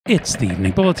It's the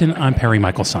Evening Bulletin. I'm Perry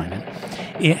Michael Simon.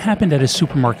 It happened at a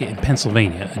supermarket in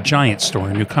Pennsylvania, a Giant store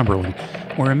in New Cumberland,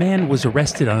 where a man was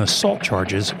arrested on assault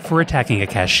charges for attacking a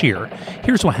cashier.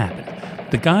 Here's what happened.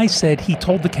 The guy said he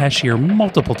told the cashier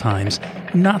multiple times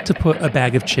not to put a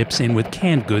bag of chips in with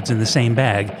canned goods in the same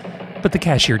bag, but the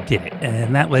cashier did it,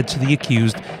 and that led to the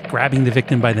accused grabbing the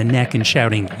victim by the neck and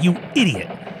shouting, "You idiot!"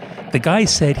 The guy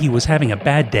said he was having a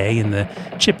bad day and the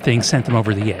chip thing sent him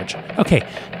over the edge. Okay,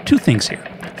 two things here.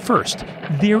 First,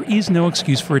 there is no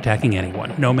excuse for attacking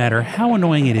anyone. No matter how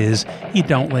annoying it is, you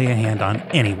don't lay a hand on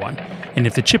anyone. And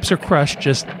if the chips are crushed,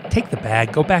 just take the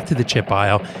bag, go back to the chip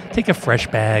aisle, take a fresh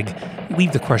bag,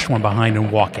 leave the crushed one behind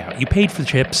and walk out. You paid for the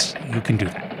chips, you can do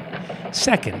that.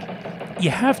 Second,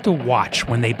 you have to watch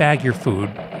when they bag your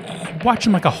food. Watch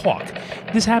them like a hawk.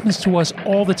 This happens to us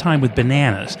all the time with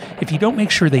bananas. If you don't make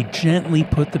sure they gently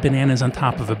put the bananas on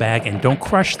top of a bag and don't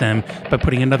crush them by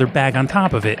putting another bag on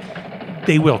top of it,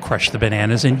 they will crush the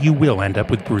bananas and you will end up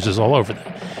with bruises all over them.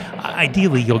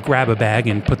 Ideally, you'll grab a bag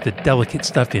and put the delicate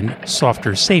stuff in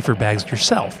softer, safer bags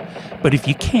yourself. But if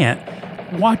you can't,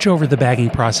 watch over the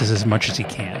bagging process as much as you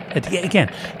can.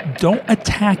 Again, don't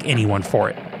attack anyone for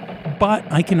it. But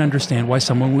I can understand why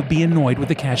someone would be annoyed with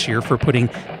the cashier for putting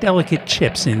delicate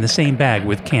chips in the same bag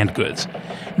with canned goods.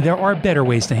 There are better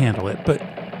ways to handle it, but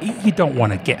you don't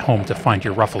want to get home to find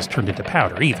your ruffles turned into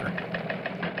powder either.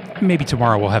 Maybe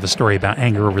tomorrow we'll have a story about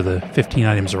anger over the 15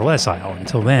 items or less aisle.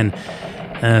 Until then,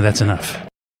 that's enough.